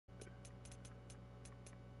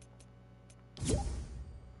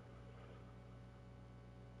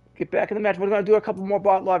Get back in the match. We're going to do a couple more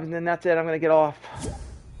bot lobbies, and then that's it. I'm going to get off.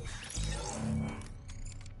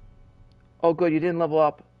 Oh, good. You didn't level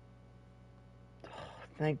up.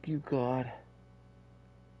 Thank you, God.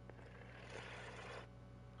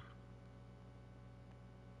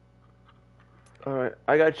 Alright,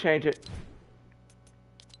 I got to change it.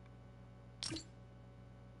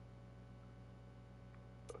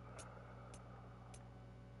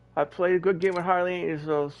 I played a good game with Harley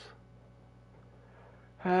Angels.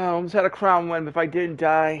 I almost had a crown win if I didn't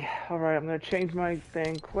die. Alright, I'm going to change my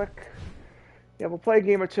thing quick. Yeah, we'll play a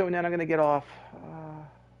game or two and then I'm going to get off.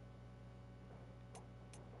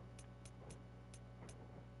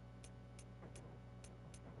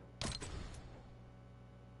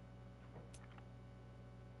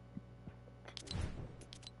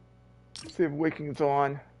 See if Waking's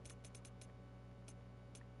on.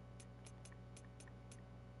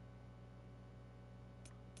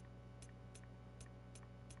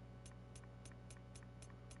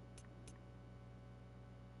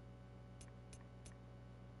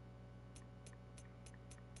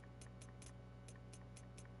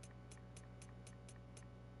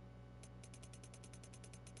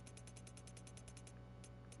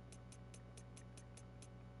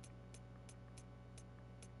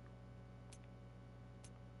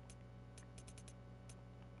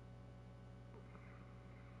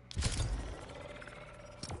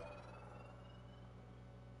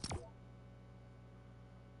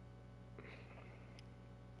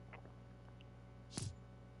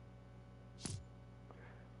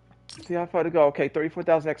 See how far to go. Okay,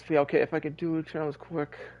 34,000 XP. Okay, if I could do it channels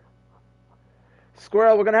quick.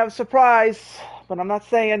 Squirrel, we're gonna have a surprise, but I'm not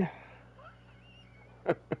saying.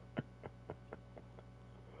 Hold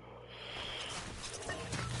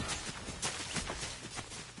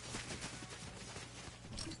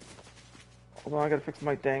on, I gotta fix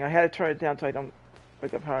my thing. I had to turn it down so I don't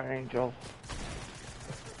wake up Harley Angel.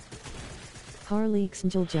 Harley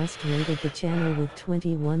Angel just rated the channel with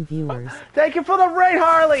 21 viewers. Thank you for the raid,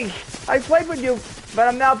 Harley! I played with you, but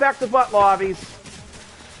I'm now back to butt lobbies.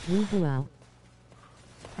 Woo-hoo-ow.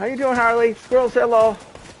 How you doing, Harley? Squirrels, hello.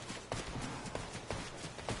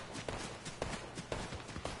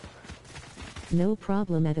 No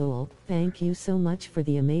problem at all. Thank you so much for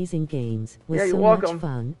the amazing games. Was Yeah, you're so welcome. much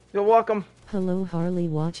fun. You're welcome. Hello, Harley,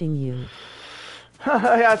 watching you.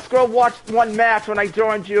 Yeah, Squirrel watched one match when I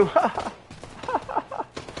joined you.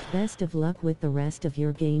 Best of luck with the rest of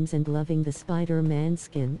your games and loving the Spider-Man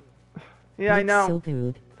skin. Yeah, I know. So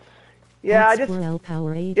good. Yeah, At I just. Squirrel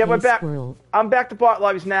Power 8. Yeah, we're back. Squirrel. I'm back to bot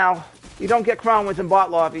lobbies now. You don't get crown wins in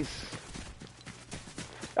bot lobbies.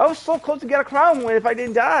 I was so close to get a crown win if I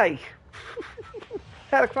didn't die.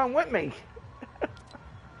 Had a crown with me.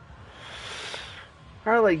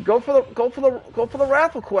 Harley, go for the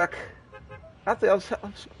raffle quick. That's the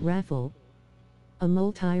Raffle. A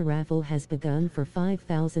multi-raffle has begun for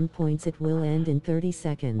 5,000 points. It will end in 30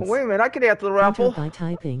 seconds. Wait a minute, I can answer the raffle. Enter by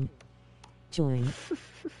typing. Join.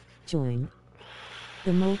 Join.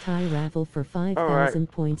 The multi-raffle for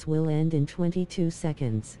 5,000 points will end in 22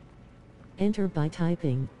 seconds. Enter by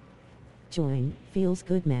typing. Join. Feels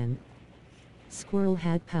good, man. Squirrel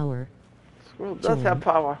had power. Squirrel does have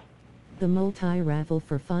power. The multi-raffle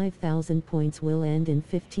for 5,000 points will end in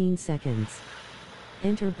 15 seconds.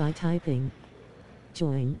 Enter by typing.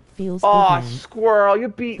 Join. Feels good, man. Squirrel, you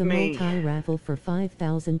beat me. The multi-raffle for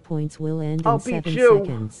 5,000 points will end in 7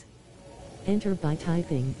 seconds. Enter by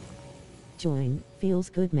typing. Join. Feels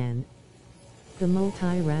good, man. The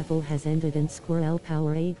multi-raffle has ended and Squirrel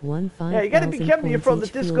Power 8 won 5,000 Yeah, you gotta be careful. You throw the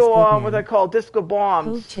disco, what I call disco bombs.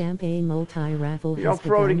 Code Champ A multi-raffle you don't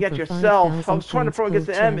throw it against yourself. I was trying to throw it against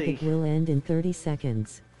the enemy. It will end in 30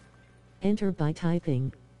 seconds. Enter by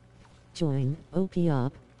typing. Join. OP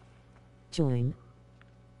up. Join.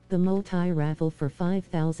 The multi-raffle for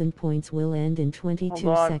 5,000 points will end in 22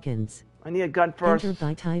 seconds. I need a gun first. Enter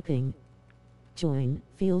by typing. Join.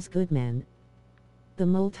 Feels good, man. The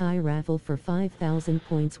multi-raffle for 5,000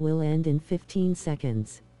 points will end in 15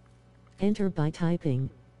 seconds. Enter by typing.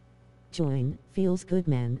 Join. Feels good,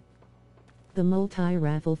 man. The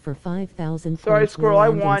multi-raffle for 5,000 points will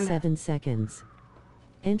end in 7 seconds.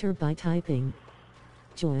 Enter by typing.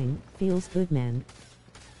 Join. Feels good, man.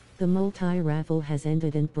 The multi-raffle has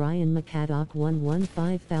ended and Brian McCaddock won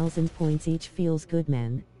 5,000 points each. Feels good,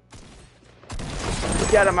 man.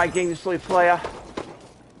 Get out of my game, you silly player.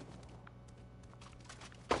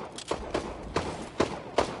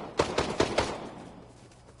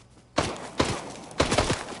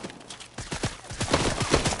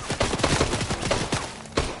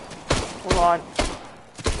 Hold on.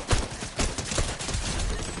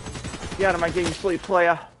 Get out of my game, you silly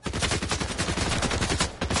player.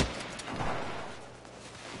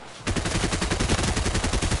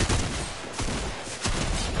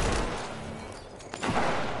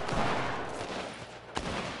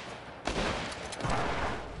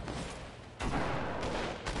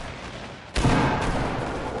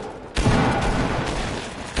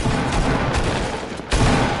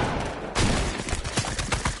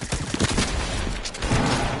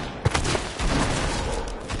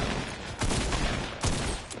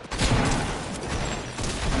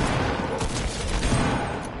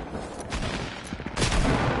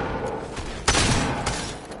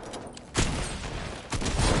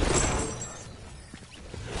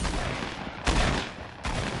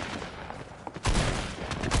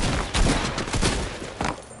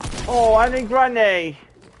 Oh, I need grenade.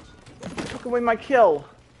 Took away my kill.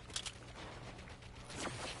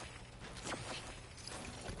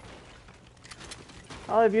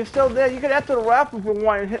 Oh, if you're still there, you can enter the raffle if you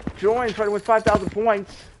want and hit join and try to win 5,000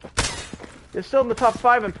 points. You're still in the top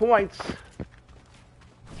 5 in points.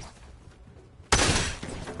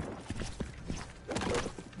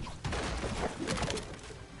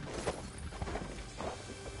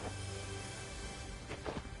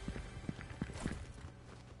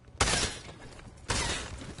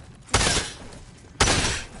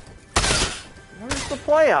 Where's the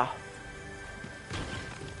player?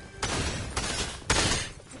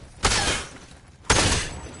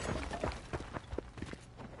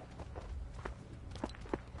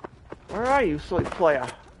 Where are you, silly player?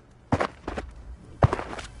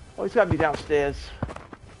 Oh, he's got to be downstairs.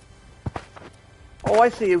 Oh, I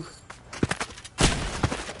see you.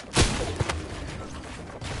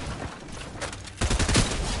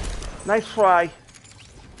 Nice try.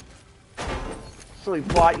 Silly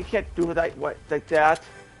bot, you can't do it like that.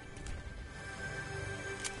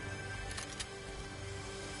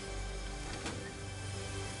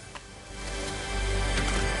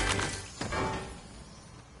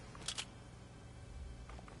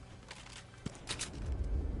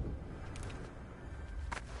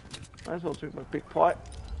 Might as well drink my big pot.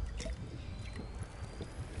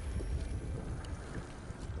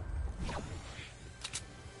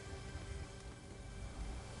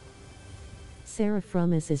 Sarah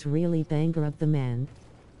Frumis is really banger of the man.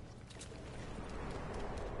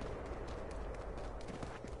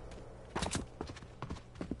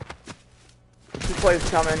 Two players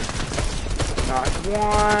coming. Not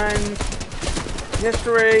one.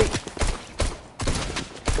 Mystery.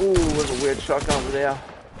 Ooh, there's a weird shotgun over there.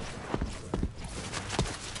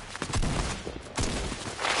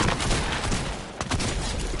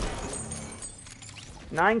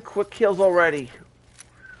 Nine quick kills already.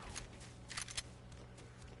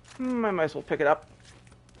 I might as well pick it up.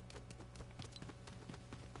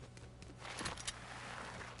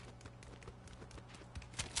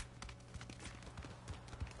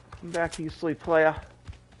 Come back to you, silly player.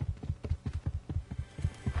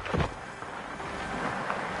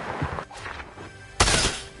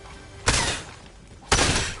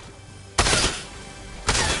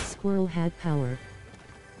 Squirrel had power.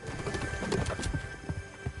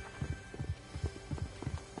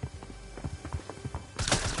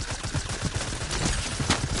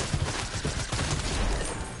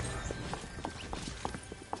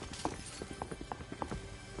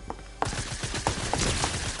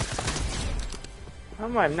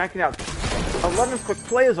 I'm knocking out 11 quick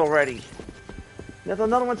players already. There's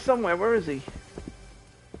another one somewhere. Where is he?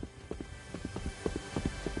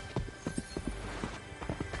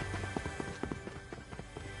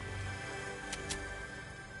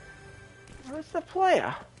 Where's the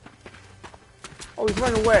player? Oh, he's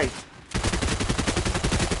running away.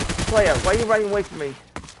 Player, why are you running away from me?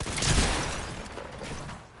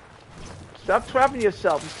 Stop trapping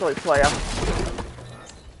yourself, you silly player.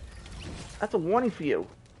 That's a warning for you.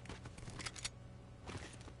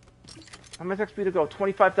 How much XP to go?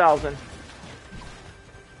 25,000.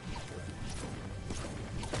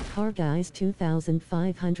 Car guys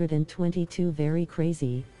 2,522 very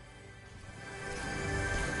crazy.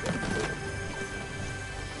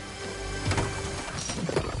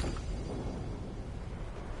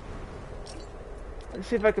 Let's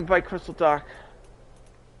see if I can buy Crystal Dark.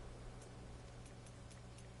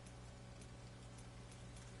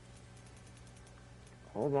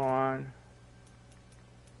 Hold on.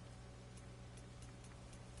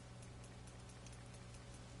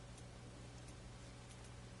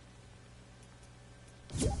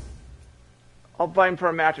 I'll buy him for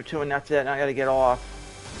a match or two and that's it, and I gotta get off.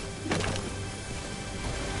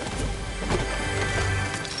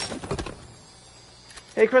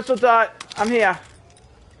 Hey Crystal Dot, I'm here.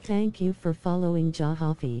 Thank you for following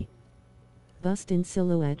Jahafi. Bust in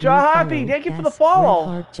silhouette. Jahafi, thank you for the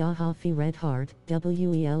follow. Red Heart Jahafi Red Heart,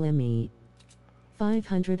 WELME.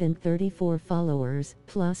 534 followers,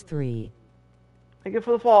 plus 3. Thank you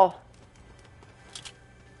for the follow.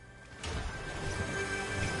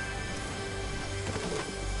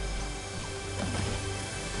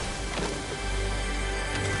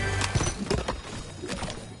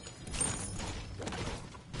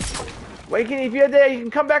 Wait, if you're there, you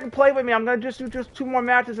can come back and play with me. I'm gonna just do 2 more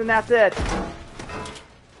matches and that's it.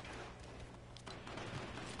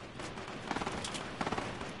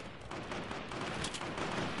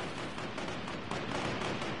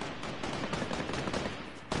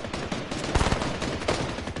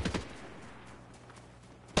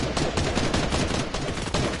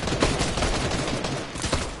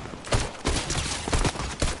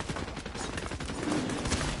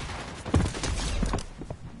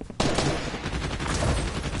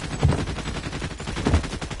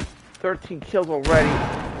 13 kills already.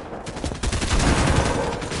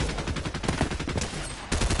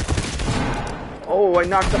 Oh, I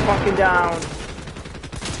knocked the pumpkin down.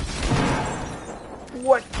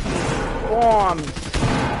 What bombs?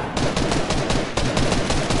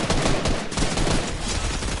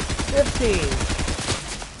 15.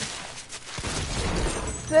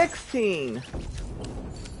 16.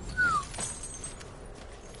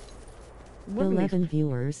 11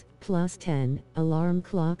 viewers, plus 10, alarm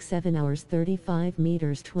clock 7 hours 35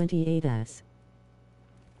 meters 28s.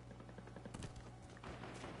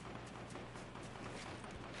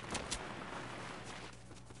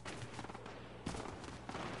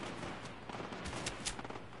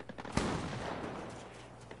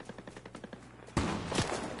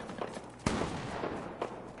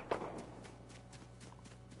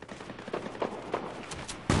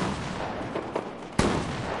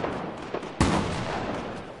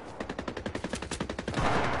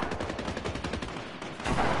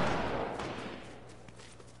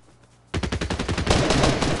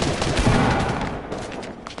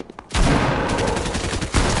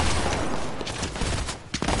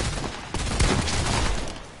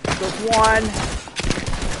 One.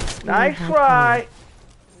 Nice try.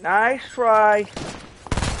 Nice try.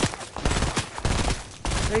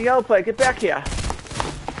 Hey, yellow plate, get back here.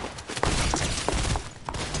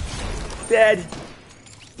 Dead.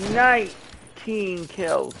 19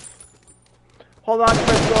 kills. Hold on,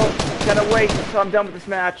 Crystal. Gotta wait until I'm done with this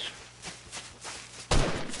match.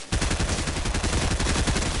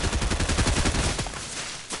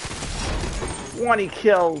 Twenty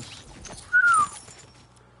kills.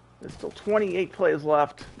 There's still 28 players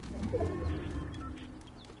left.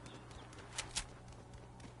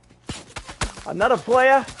 Another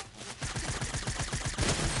player?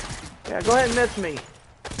 Yeah, go ahead and miss me.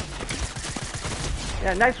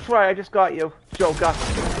 Yeah, nice try. I just got you, Joker.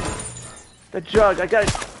 The jug. I got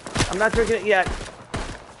it. I'm not drinking it yet.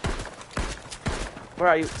 Where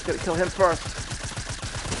are you? Gotta kill him first.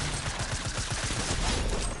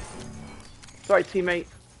 Sorry, teammate.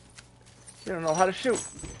 You don't know how to shoot.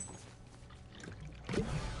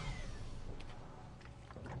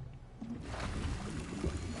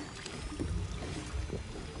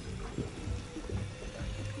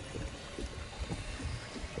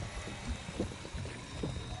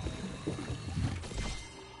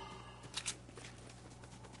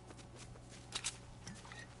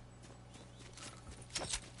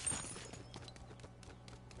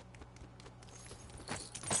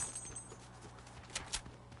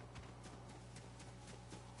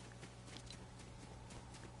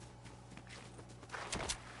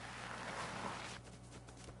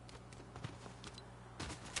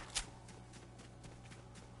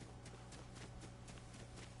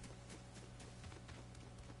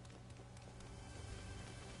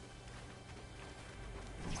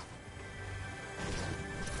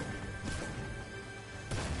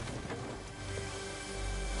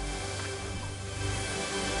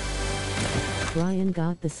 Brian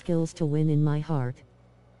got the skills to win in my heart.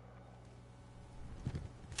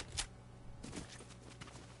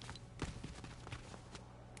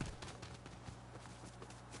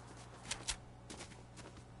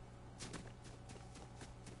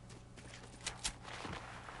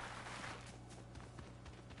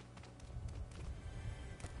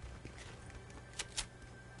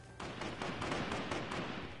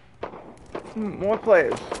 More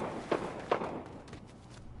players.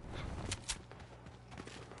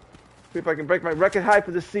 See if I can break my record high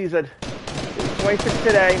for this season. 26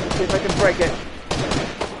 today. Let's see if I can break it.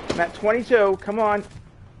 I'm at 22. Come on.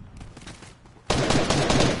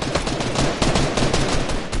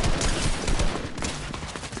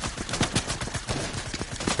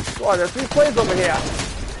 Oh, there's 3 players over here.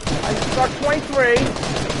 I struck 23.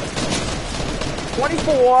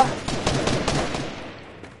 24.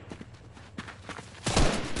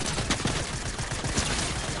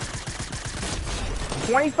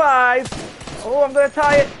 25. Oh, I'm going to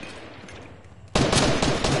tie it.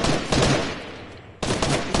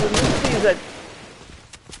 It's a new season.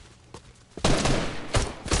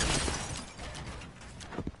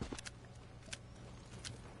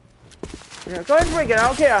 Yeah, go ahead and break it. I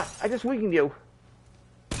don't care. I just weakened you.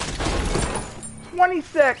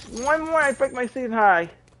 26. One more, I break my season high.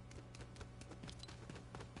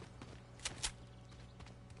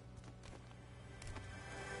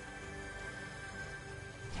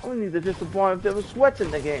 I only need to disappoint if there was sweats in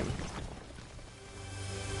the game.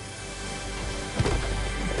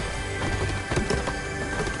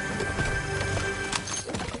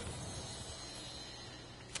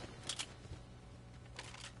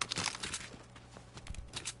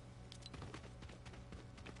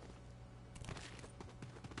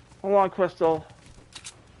 Hold on, Crystal.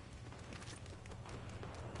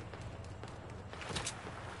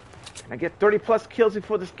 Can I get 30 plus kills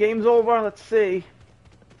before this game's over? Let's see.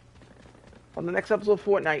 On the next episode of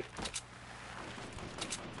Fortnite.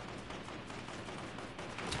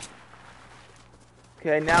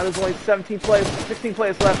 Okay, now there's only 17 players, 16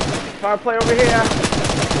 players left. Power player over here.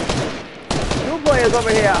 2 players over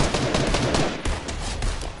here.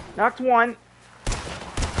 Knocked one.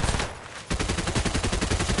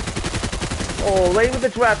 Oh, lady with the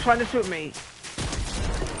draft trying to shoot me.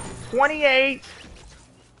 28.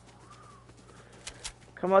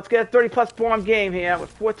 Come on, let's get a 30 plus bomb game here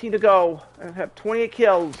with 14 to go. I have 28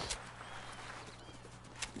 kills.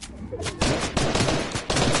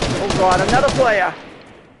 Oh god, another player.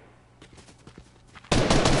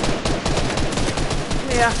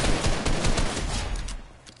 Yeah.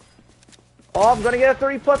 Oh, I'm gonna get a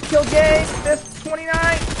 30 plus kill game. This 29.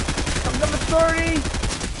 I'm number 30.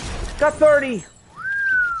 Got 30.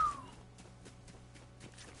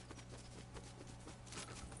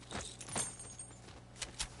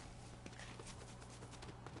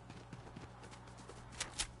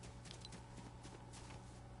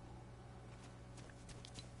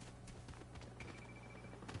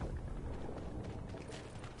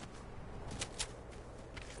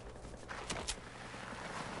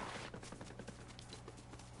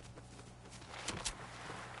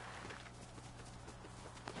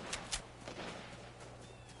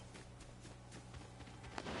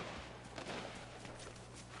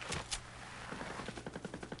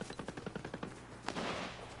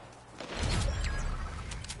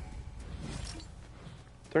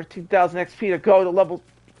 $13,000 XP to go to level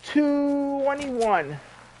 21.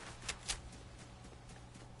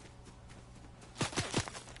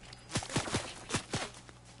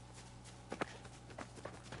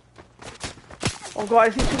 Oh god, I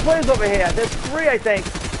see 2 players over here. There's 3, I think.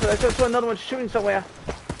 So I just saw another one shooting somewhere.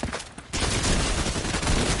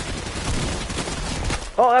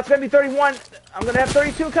 Oh, that's gonna be 31. I'm gonna have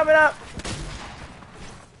 32 coming up.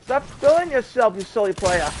 Stop filling yourself, you silly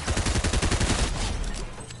player.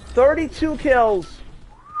 32 kills.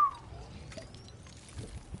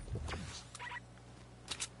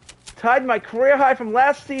 Tied my career high from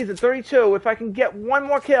last season, 32. If I can get one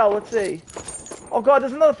more kill, let's see. Oh god,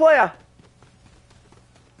 there's another player.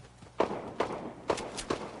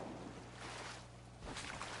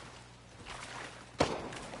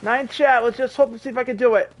 Nine chat, let's just hope to see if I can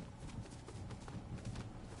do it.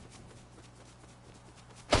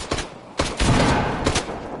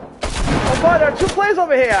 Oh god, there are 2 players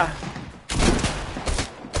over here.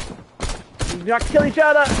 Do not kill each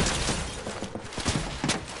other.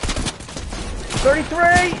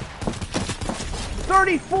 33.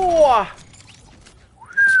 34.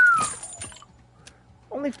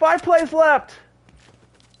 Only 5 players left.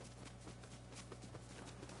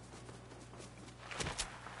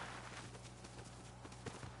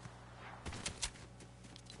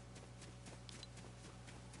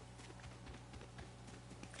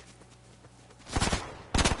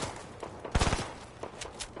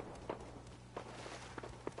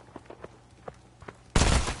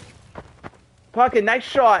 Pocket, nice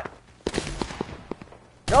shot.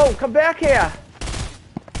 No, come back here.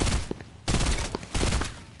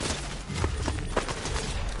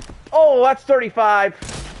 Oh, that's 35.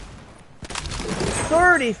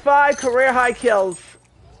 35 career high kills.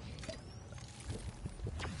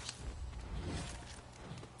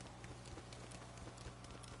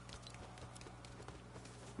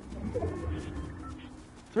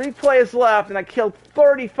 Three players left, and I killed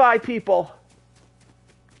 35 people.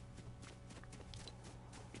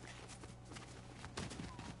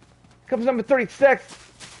 Comes number 36.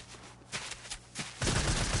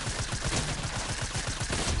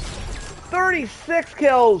 "36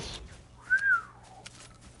 kills.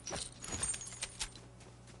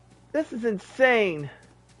 This is insane.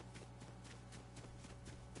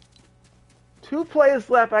 2 players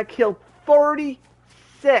left. I killed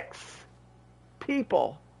 36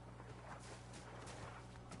 people.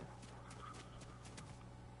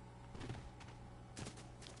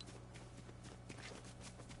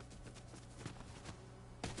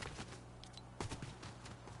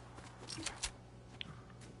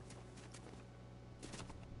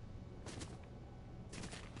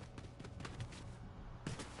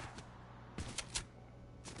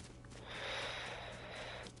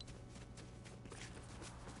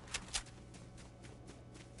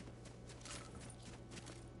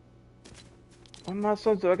 What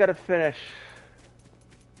milestones do I gotta finish?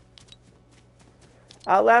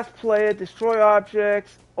 Last player, destroy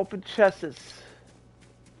objects, open chests.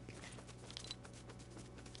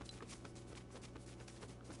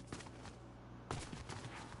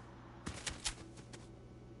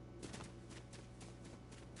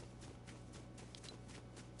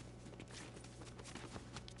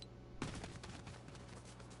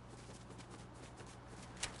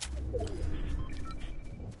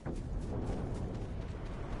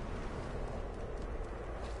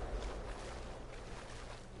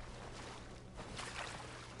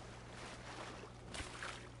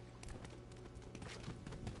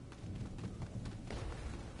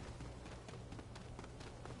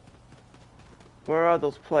 Where are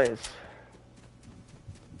those players?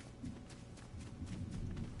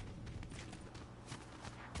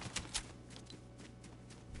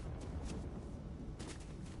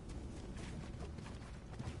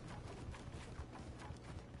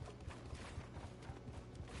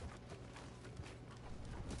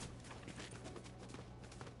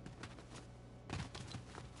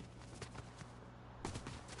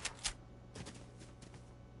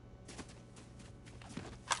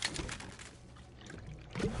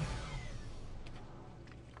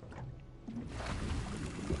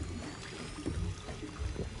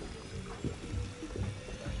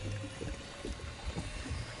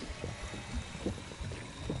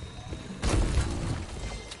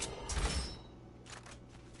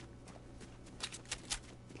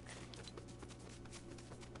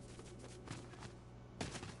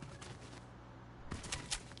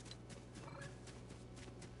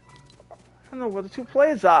 I don't know where the two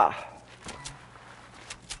players are.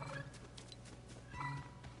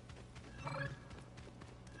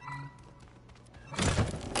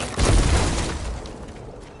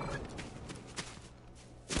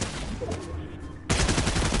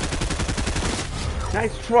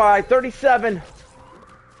 Nice try, 37.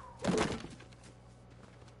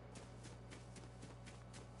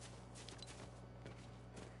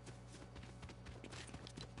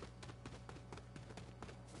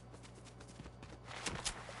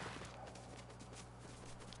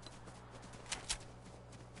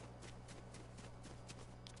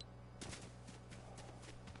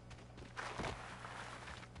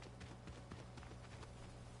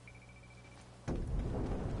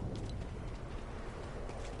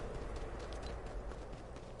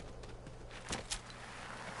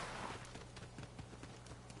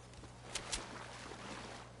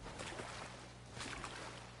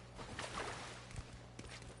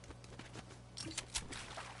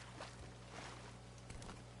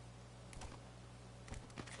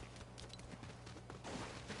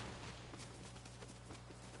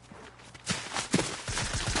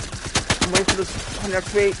 Wait for this 100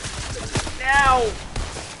 feet. Now!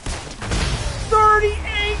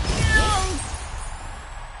 38 kills!